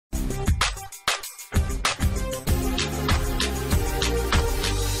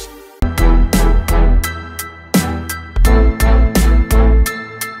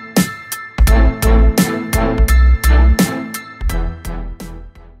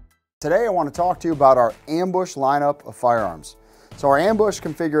Today I want to talk to you about our ambush lineup of firearms. So our ambush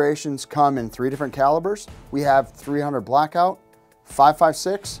configurations come in 3 different calibers. We have 300 Blackout,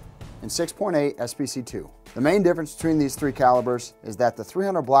 5.56, and 6.8 SPC2. The main difference between these 3 calibers is that the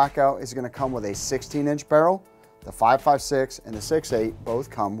 300 Blackout is going to come with a 16-inch barrel, the 5.56 and the 6.8 both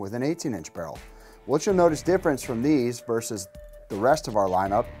come with an 18-inch barrel. What you'll notice difference from these versus the rest of our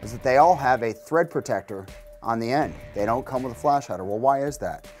lineup is that they all have a thread protector on the end. They don't come with a flash hider. Well, why is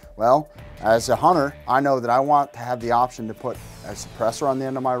that? Well, as a hunter, I know that I want to have the option to put a suppressor on the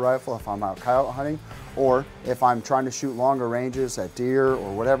end of my rifle if I'm out coyote hunting, or if I'm trying to shoot longer ranges at deer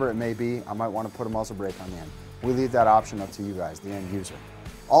or whatever it may be, I might want to put a muzzle brake on the end. We leave that option up to you guys, the end user.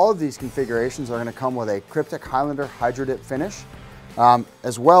 All of these configurations are going to come with a Cryptic Highlander Hydro Dip finish,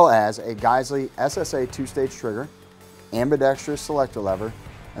 as well as a Geisley SSA 2-stage trigger, ambidextrous selector lever,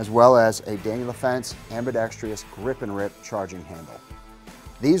 as well as a Daniel Defense ambidextrous grip and rip charging handle.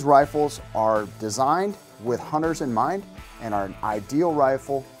 These rifles are designed with hunters in mind and are an ideal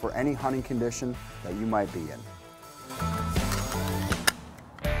rifle for any hunting condition that you might be in.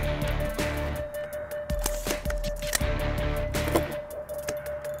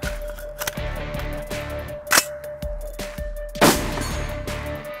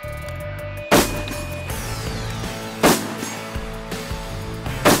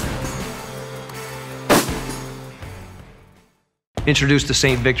 Introduced the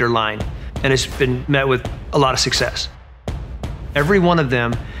St. Victor line, and it's been met with a lot of success. Every one of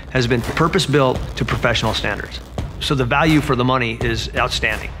them has been purpose-built to professional standards, so the value for the money is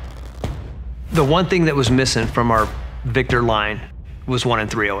outstanding. The one thing that was missing from our Victor line was 1 in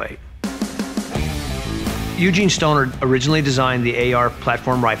 308. Eugene Stoner originally designed the AR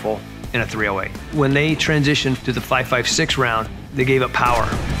platform rifle in a 308. When they transitioned to the 5.56 round, they gave up power.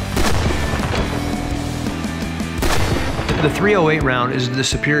 The 308 round is the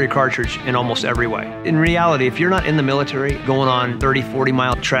superior cartridge in almost every way. In reality, if you're not in the military, going on 30,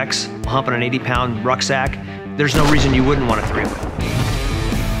 40-mile treks, humping an 80-pound rucksack, there's no reason you wouldn't want a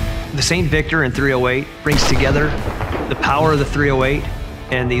 308. The St. Victor and 308 brings together the power of the 308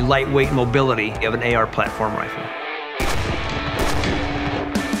 and the lightweight mobility of an AR platform rifle.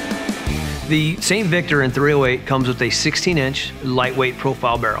 The St. Victor and 308 comes with a 16-inch lightweight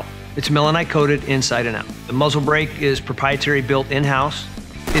profile barrel. It's melanite coated inside and out. The muzzle brake is proprietary built in-house.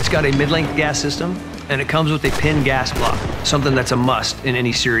 It's got a mid-length gas system, and it comes with a pin gas block, something that's a must in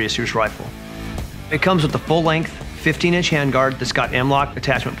any serious use rifle. It comes with the full-length 15-inch handguard that's got M-LOK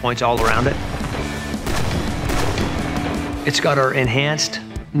attachment points all around it. It's got our enhanced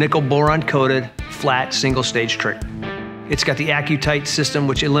nickel boron coated flat single-stage trigger. It's got the AccuTight system,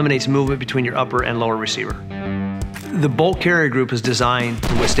 which eliminates movement between your upper and lower receiver. The bolt carrier group is designed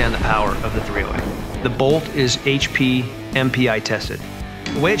to withstand the power of the 308. The bolt is HP MPI tested.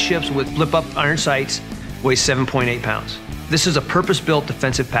 The way it ships with flip-up iron sights weighs 7.8 pounds. This is a purpose-built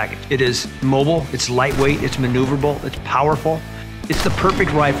defensive package. It is mobile, it's lightweight, it's maneuverable, it's powerful. It's the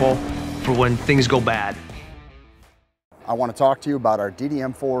perfect rifle for when things go bad. I want to talk to you about our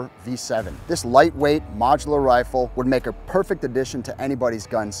DDM4 V7. This lightweight modular rifle would make a perfect addition to anybody's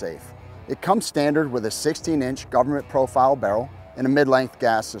gun safe. It comes standard with a 16-inch government profile barrel and a mid-length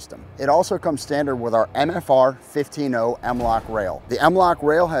gas system. It also comes standard with our MFR 15.0 M-LOK rail. The M-LOK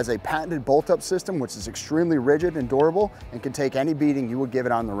rail has a patented bolt-up system which is extremely rigid and durable and can take any beating you would give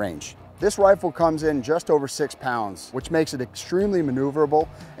it on the range. This rifle comes in just over 6 pounds, which makes it extremely maneuverable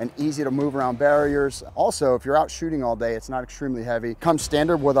and easy to move around barriers. Also, if you're out shooting all day, it's not extremely heavy. It comes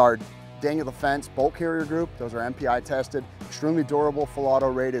standard with our Daniel Defense bolt carrier group. Those are MPI tested, extremely durable, full auto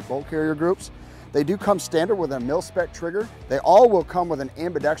rated bolt carrier groups. They do come standard with a mil-spec trigger. They all will come with an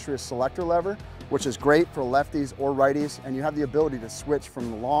ambidextrous selector lever, which is great for lefties or righties, and you have the ability to switch from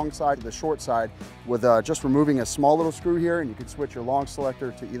the long side to the short side with just removing a small little screw here, and you can switch your long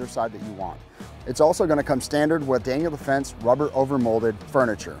selector to either side that you want. It's also going to come standard with Daniel Defense rubber overmolded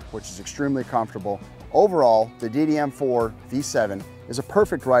furniture, which is extremely comfortable. Overall, the DDM4 V7 is a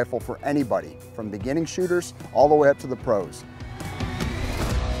perfect rifle for anybody, from beginning shooters all the way up to the pros.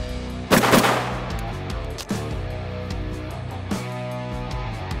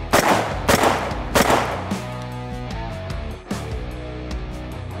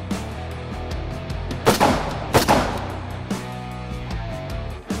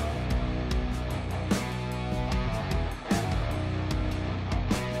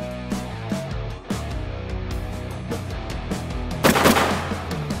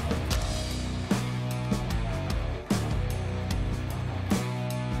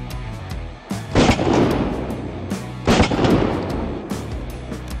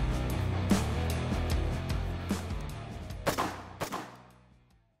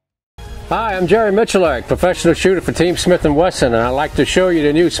 Hi, I'm Jerry Michalak, professional shooter for Team Smith & Wesson, and I'd like to show you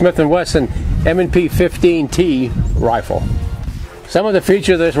the new Smith & Wesson M&P 15T rifle. Some of the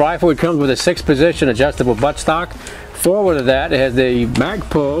features of this rifle, it comes with a 6-position adjustable buttstock. Forward of that, it has the mag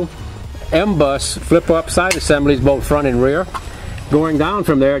pull, M-bus flip-up side assemblies, both front and rear. Going down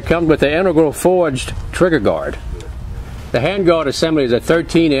from there, it comes with the integral forged trigger guard. The handguard assembly is a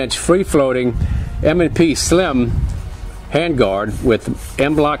 13-inch free-floating M&P Slim handguard with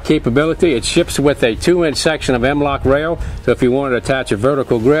M-lock capability. It ships with a 2-inch section of M-lock rail, so if you want to attach a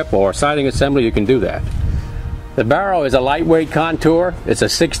vertical grip or sighting assembly, you can do that. The barrel is a lightweight contour. It's a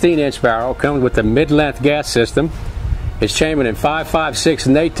 16-inch barrel, comes with a mid-length gas system. It's chambered in 5.56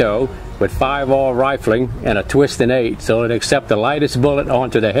 NATO with 5-aught rifling and a twist and 8, so it accepts the lightest bullet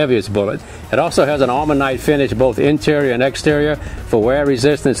onto the heaviest bullet. It also has an Armory finish, both interior and exterior, for wear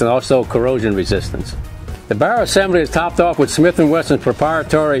resistance and also corrosion resistance. The barrel assembly is topped off with Smith & Wesson's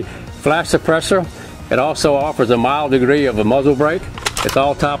proprietary flash suppressor. It also offers a mild degree of a muzzle brake. It's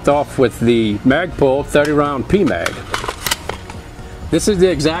all topped off with the Magpul 30-round PMag. This is the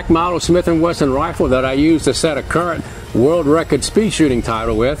exact model Smith & Wesson rifle that I used to set a current world record speed shooting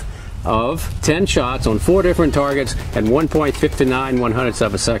title with of 10 shots on 4 different targets at 1.59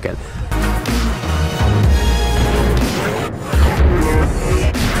 of a second.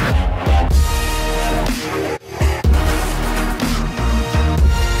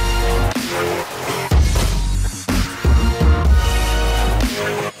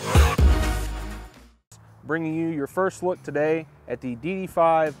 Bringing you your first look today at the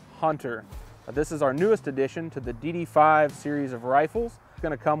DD5 Hunter. This is our newest addition to the DD5 series of rifles. It's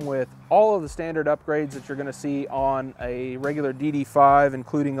going to come with all of the standard upgrades that you're going to see on a regular DD5,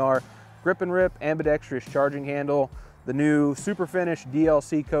 including our grip and rip ambidextrous charging handle, the new super finish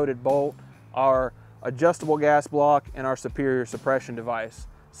DLC coated bolt, our adjustable gas block, and our superior suppression device.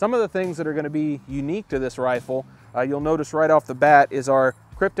 Some of the things that are going to be unique to this rifle, you'll notice right off the bat, is our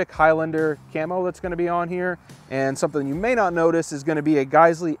cryptic Highlander camo that's going to be on here, and something you may not notice is going to be a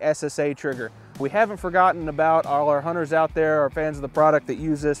Geisley SSA trigger. We haven't forgotten about all our hunters out there, our fans of the product that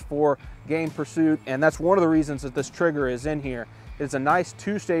use this for game pursuit, and that's one of the reasons that this trigger is in here. It's a nice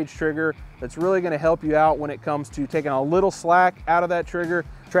 2-stage trigger that's really going to help you out when it comes to taking a little slack out of that trigger,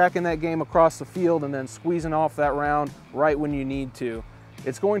 tracking that game across the field, and then squeezing off that round right when you need to.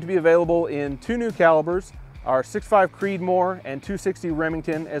 It's going to be available in 2 new calibers, our 6.5 Creedmoor and 260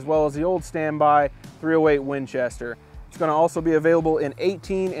 Remington, as well as the old standby 308 Winchester. It's going to also be available in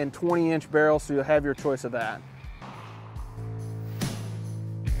 18 and 20-inch barrels, so you'll have your choice of that.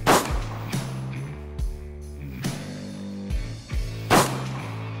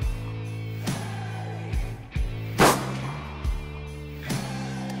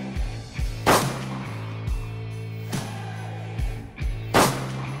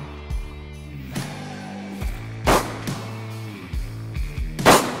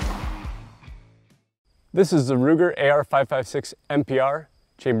 This is the Ruger AR-556 MPR,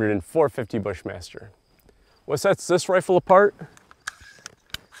 chambered in 450 Bushmaster. What sets this rifle apart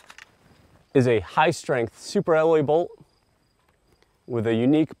is a high-strength super alloy bolt with a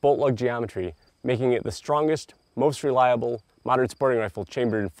unique bolt lug geometry, making it the strongest, most reliable modern sporting rifle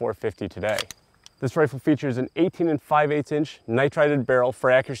chambered in 450 today. This rifle features an 18 5/8 inch nitrided barrel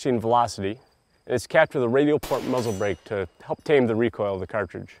for accuracy and velocity, and it's capped with a radial port muzzle brake to help tame the recoil of the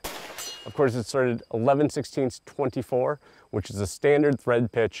cartridge. Of course, it's started 11/16/24, which is the standard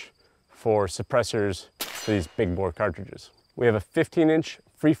thread pitch for suppressors for these big bore cartridges. We have a 15-inch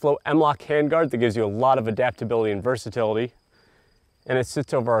free flow M-lock handguard that gives you a lot of adaptability and versatility, and it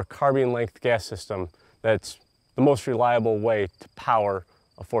sits over our carbine length gas system that's the most reliable way to power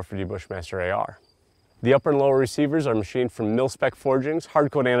a 450 Bushmaster AR. The upper and lower receivers are machined from mil-spec forgings,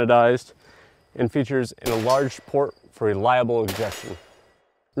 hard-coat anodized, and features an enlarged port for reliable ejection.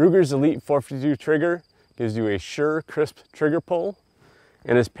 Ruger's Elite 452 trigger gives you a sure, crisp trigger pull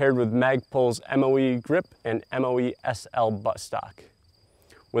and is paired with Magpul's MOE grip and MOE SL buttstock.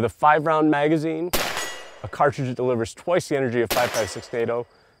 With a 5-round magazine, a cartridge that delivers twice the energy of 5.56 NATO,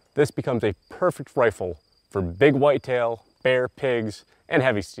 this becomes a perfect rifle for big whitetail, bear, pigs, and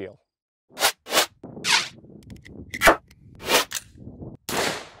heavy steel.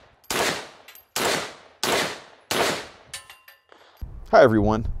 Hi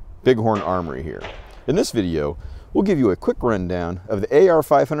everyone, Bighorn Armory here. In this video, we'll give you a quick rundown of the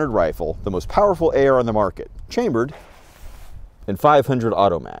AR-500 rifle, the most powerful AR on the market, chambered in 500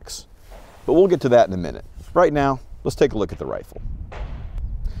 Automax. But we'll get to that in a minute. Right now, let's take a look at the rifle.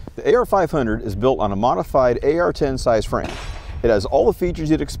 The AR-500 is built on a modified AR-10 size frame. It has all the features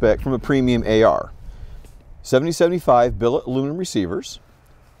you'd expect from a premium AR. 70-75 billet aluminum receivers,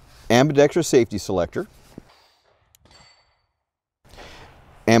 ambidextrous safety selector,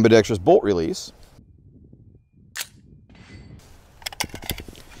 ambidextrous bolt release.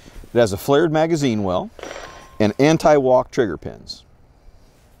 It has a flared magazine well and anti-walk trigger pins.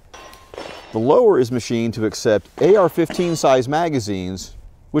 The lower is machined to accept AR-15 size magazines,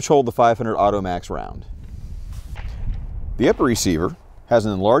 which hold the 500 Automax round. The upper receiver has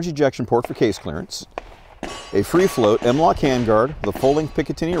an enlarged ejection port for case clearance, a free float M-LOK handguard with a folding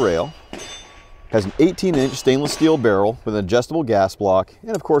Picatinny rail, has an 18-inch stainless steel barrel with an adjustable gas block,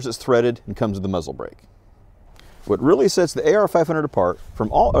 and of course it's threaded and comes with a muzzle brake. What really sets the AR-500 apart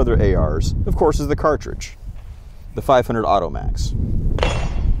from all other ARs, of course, is the cartridge, the 500 Automax.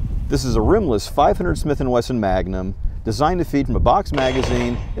 This is a rimless 500 Smith & Wesson Magnum designed to feed from a box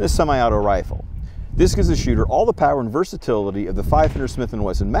magazine in a semi-auto rifle. This gives the shooter all the power and versatility of the 500 Smith &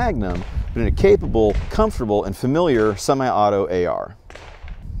 Wesson Magnum, but in a capable, comfortable, and familiar semi-auto AR.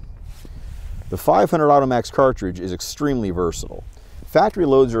 The 500 Automax cartridge is extremely versatile. Factory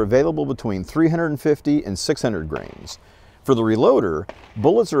loads are available between 350 and 600 grains. For the reloader,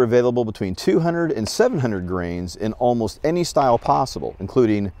 bullets are available between 200 and 700 grains in almost any style possible,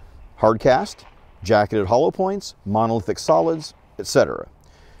 including hardcast, jacketed hollow points, monolithic solids, etc.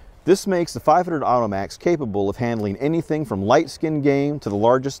 This makes the 500 Automax capable of handling anything from light-skinned game to the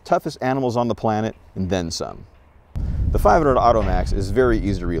largest, toughest animals on the planet, and then some. The 500 Automax is very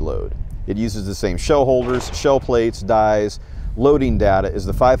easy to reload. It uses the same shell holders, shell plates, dies, loading data as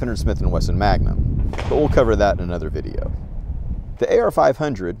the 500 Smith & Wesson Magnum, but we'll cover that in another video. The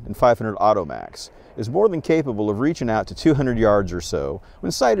AR-500 and 500 Automax is more than capable of reaching out to 200 yards or so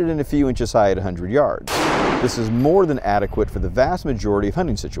when sighted in a few inches high at 100 yards. This is more than adequate for the vast majority of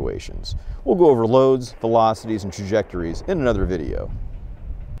hunting situations. We'll go over loads, velocities, and trajectories in another video.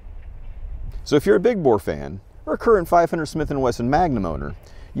 So if you're a big bore fan or a current 500 Smith & Wesson Magnum owner,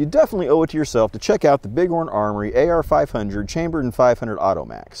 you definitely owe it to yourself to check out the Bighorn Armory AR-500 chambered in 500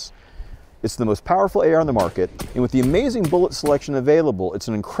 Automax. It's the most powerful AR on the market, and with the amazing bullet selection available, it's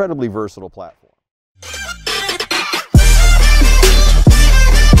an incredibly versatile platform.